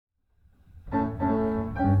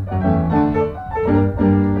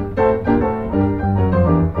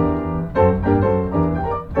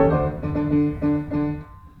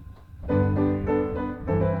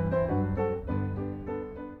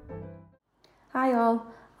Hi all,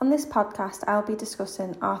 on this podcast I'll be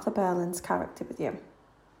discussing Arthur Birling's character with you.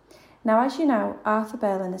 Now, as you know, Arthur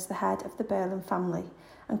Birling is the head of the Birling family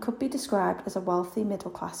and could be described as a wealthy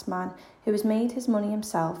middle-class man who has made his money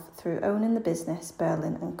himself through owning the business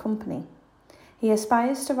Birling and Company. He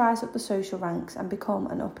aspires to rise up the social ranks and become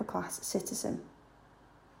an upper-class citizen.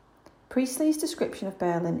 Priestley's description of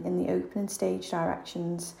Birling in the opening stage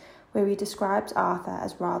directions, where he describes Arthur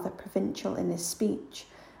as rather provincial in his speech,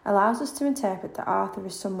 allows us to interpret that Arthur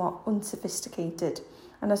is somewhat unsophisticated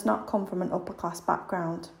and has not come from an upper-class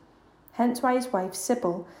background. Hence why his wife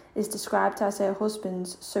Sybil is described as her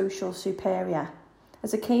husband's social superior,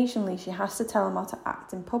 as occasionally she has to tell him how to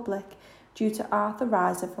act in public due to Arthur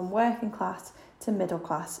rising from working class to middle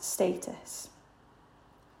class status.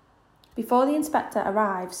 Before the inspector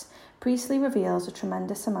arrives, Priestley reveals a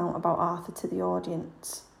tremendous amount about Arthur to the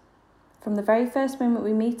audience. From the very first moment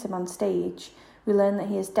we meet him on stage, we learn that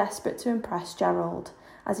he is desperate to impress Gerald,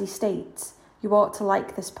 as he states, "You ought to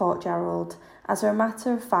like this port, Gerald. As a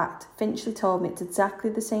matter of fact, Finchley told me it's exactly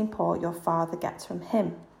the same port your father gets from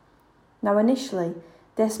him." Now initially,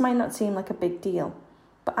 this might not seem like a big deal,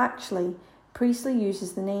 but actually, Priestley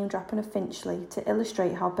uses the name dropping of Finchley to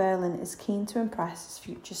illustrate how Birling is keen to impress his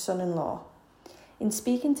future son-in-law. In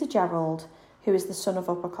speaking to Gerald, who is the son of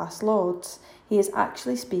upper-class lords, he is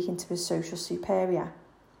actually speaking to his social superior.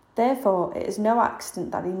 Therefore, it is no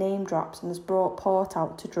accident that he name-drops and has brought port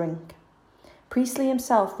out to drink. Priestley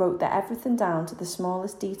himself wrote that everything down to the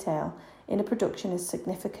smallest detail in a production is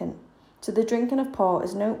significant, so the drinking of port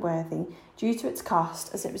is noteworthy due to its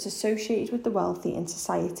cost, as it was associated with the wealthy in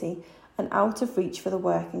society and out of reach for the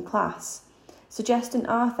working class, suggesting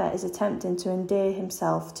Arthur is attempting to endear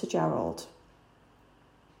himself to Gerald.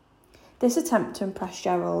 This attempt to impress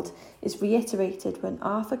Gerald is reiterated when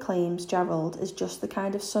Arthur claims Gerald is just the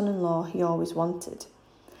kind of son-in-law he always wanted.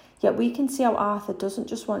 Yet we can see how Arthur doesn't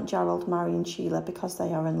just want Gerald marrying Sheila because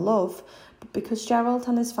they are in love, but because Gerald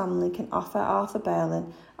and his family can offer Arthur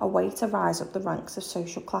Birling a way to rise up the ranks of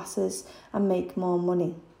social classes and make more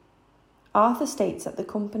money. Arthur states that the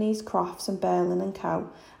companies Crofts and Birling and Co.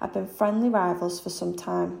 have been friendly rivals for some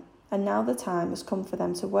time, and now the time has come for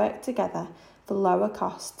them to work together for lower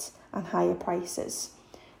costs and higher prices,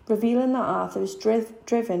 revealing that Arthur is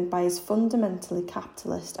driven by his fundamentally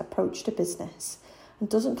capitalist approach to business and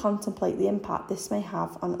doesn't contemplate the impact this may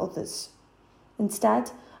have on others.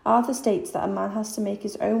 Instead, Arthur states that a man has to make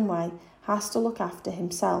his own way, has to look after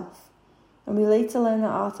himself. And we later learn that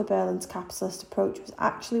Arthur Birling's capitalist approach was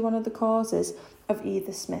actually one of the causes of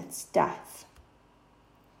Edith Smith's death.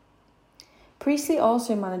 Priestley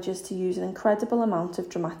also manages to use an incredible amount of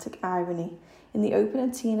dramatic irony in the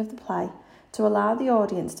opening scene of the play to allow the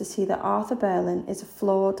audience to see that Arthur Birling is a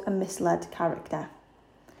flawed and misled character.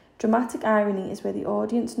 Dramatic irony is where the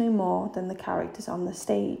audience know more than the characters on the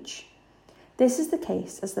stage. This is the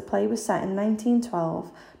case as the play was set in 1912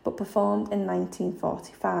 but performed in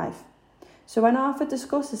 1945. So when Arthur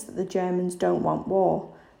discusses that the Germans don't want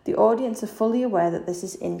war, the audience are fully aware that this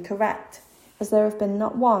is incorrect, as there have been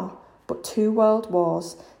not one but 2 world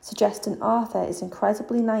wars, suggesting Arthur is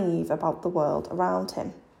incredibly naive about the world around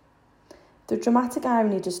him. The dramatic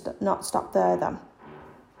irony does not stop there though.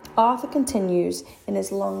 Arthur continues in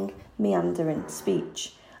his long, meandering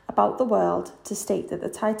speech about the world to state that the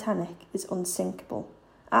Titanic is unsinkable,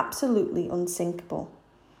 absolutely unsinkable,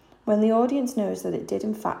 when the audience knows that it did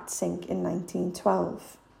in fact sink in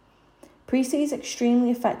 1912. Priestley's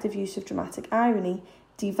extremely effective use of dramatic irony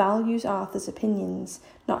devalues Arthur's opinions,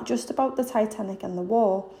 not just about the Titanic and the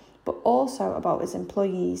war, but also about his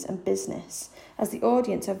employees and business, as the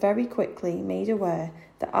audience are very quickly made aware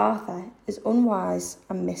that Arthur is unwise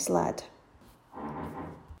and misled.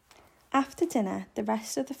 After dinner, the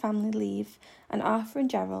rest of the family leave, and Arthur and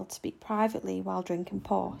Gerald speak privately while drinking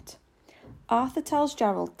port. Arthur tells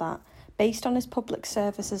Gerald that, based on his public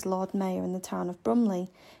service as Lord Mayor in the town of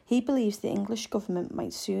Brumley, he believes the English government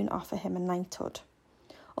might soon offer him a knighthood.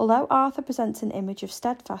 Although Arthur presents an image of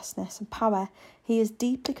steadfastness and power, he is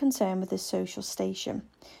deeply concerned with his social station,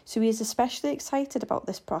 so he is especially excited about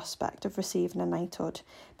this prospect of receiving a knighthood,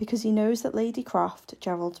 because he knows that Lady Croft,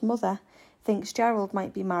 Gerald's mother, thinks Gerald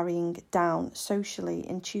might be marrying down socially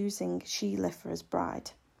in choosing Sheila for his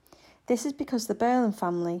bride. This is because the Birling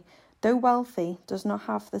family, though wealthy, does not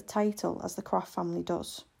have the title as the Croft family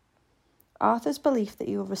does. Arthur's belief that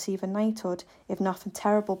he will receive a knighthood if nothing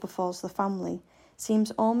terrible befalls the family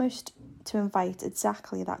seems almost to invite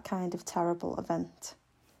exactly that kind of terrible event.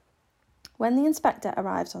 When the inspector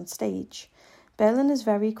arrives on stage, Birling is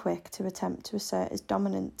very quick to attempt to assert his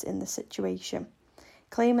dominance in the situation,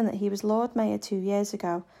 claiming that he was Lord Mayor 2 years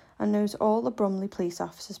ago and knows all the Brumley police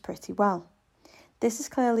officers pretty well. This is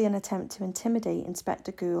clearly an attempt to intimidate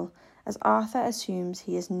Inspector Goole, as Arthur assumes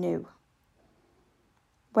he is new.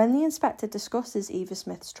 When the inspector discusses Eva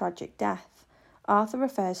Smith's tragic death, Arthur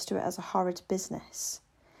refers to it as a horrid business.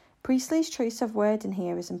 Priestley's choice of wording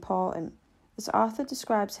here is important, as Arthur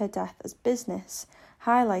describes her death as business,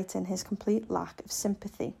 highlighting his complete lack of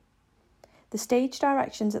sympathy. The stage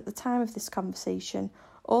directions at the time of this conversation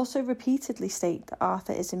also repeatedly state that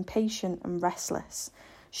Arthur is impatient and restless,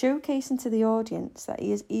 showcasing to the audience that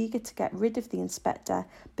he is eager to get rid of the inspector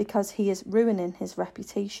because he is ruining his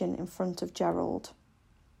reputation in front of Gerald.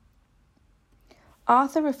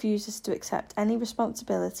 Arthur refuses to accept any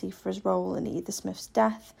responsibility for his role in Eva Smith's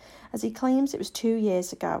death, as he claims it was 2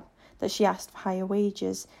 years ago that she asked for higher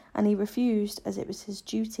wages, and he refused as it was his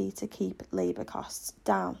duty to keep labour costs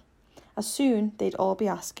down, as soon they'd all be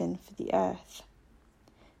asking for the earth.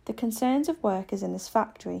 The concerns of workers in his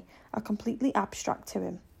factory are completely abstract to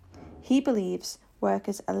him. He believes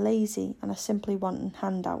workers are lazy and are simply wanting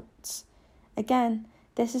handouts. Again,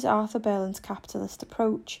 this is Arthur Birling's capitalist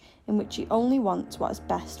approach, in which he only wants what is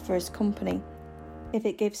best for his company, if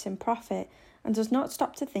it gives him profit, and does not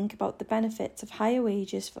stop to think about the benefits of higher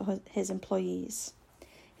wages for his employees.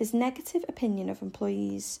 His negative opinion of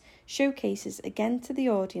employees showcases again to the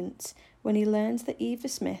audience when he learns that Eva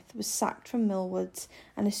Smith was sacked from Millwoods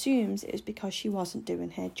and assumes it was because she wasn't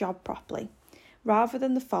doing her job properly, rather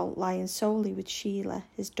than the fault lying solely with Sheila,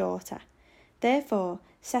 his daughter, therefore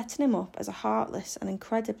setting him up as a heartless and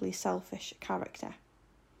incredibly selfish character.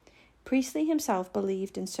 Priestley himself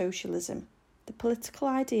believed in socialism, the political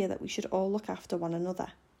idea that we should all look after one another.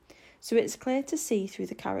 So it is clear to see through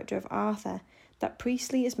the character of Arthur that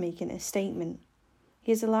Priestley is making a statement.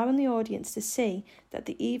 He is allowing the audience to see that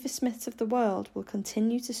the Eva Smiths of the world will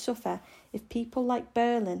continue to suffer if people like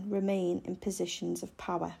Birling remain in positions of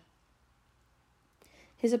power.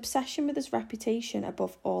 His obsession with his reputation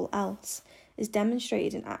above all else is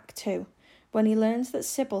demonstrated in Act 2, when he learns that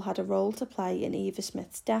Sybil had a role to play in Eva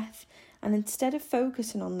Smith's death, and instead of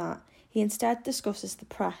focusing on that, he instead discusses the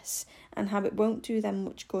press and how it won't do them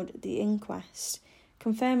much good at the inquest,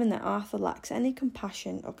 confirming that Arthur lacks any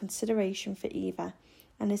compassion or consideration for Eva,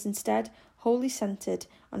 and is instead wholly centred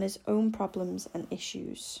on his own problems and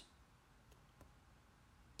issues.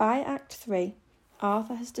 By Act 3,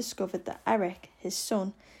 Arthur has discovered that Eric, his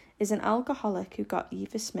son, is an alcoholic who got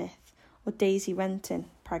Eva Smith, or Daisy Renton,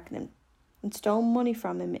 pregnant, and stole money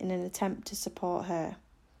from him in an attempt to support her.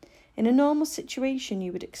 In a normal situation,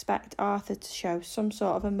 you would expect Arthur to show some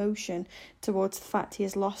sort of emotion towards the fact he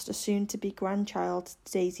has lost a soon-to-be grandchild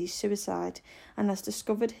to Daisy's suicide and has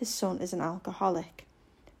discovered his son is an alcoholic.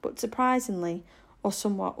 But surprisingly, or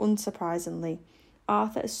somewhat unsurprisingly,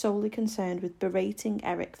 Arthur is solely concerned with berating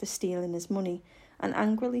Eric for stealing his money, and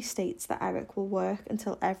angrily states that Eric will work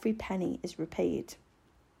until every penny is repaid.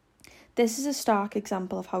 This is a stark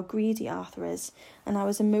example of how greedy Arthur is, and how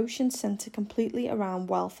his emotions centre completely around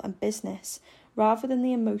wealth and business, rather than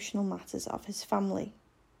the emotional matters of his family.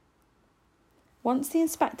 Once the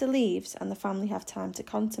inspector leaves and the family have time to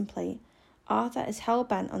contemplate, Arthur is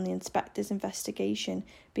hell-bent on the inspector's investigation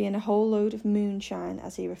being a whole load of moonshine,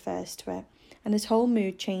 as he refers to it, and his whole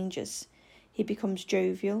mood changes. He becomes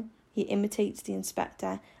jovial, he imitates the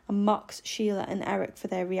inspector, and mocks Sheila and Eric for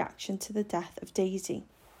their reaction to the death of Daisy.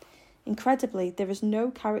 Incredibly, there is no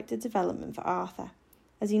character development for Arthur,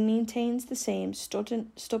 as he maintains the same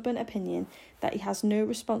stubborn opinion that he has no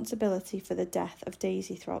responsibility for the death of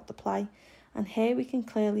Daisy throughout the play, and here we can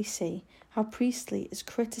clearly see how Priestley is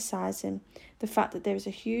criticising the fact that there is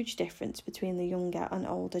a huge difference between the younger and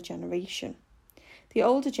older generation. The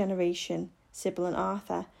older generation, Sybil and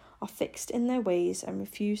Arthur, are fixed in their ways and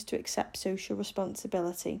refuse to accept social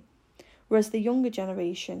responsibility, whereas the younger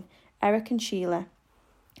generation, Eric and Sheila,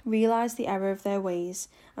 realise the error of their ways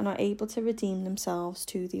and are able to redeem themselves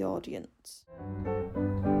to the audience.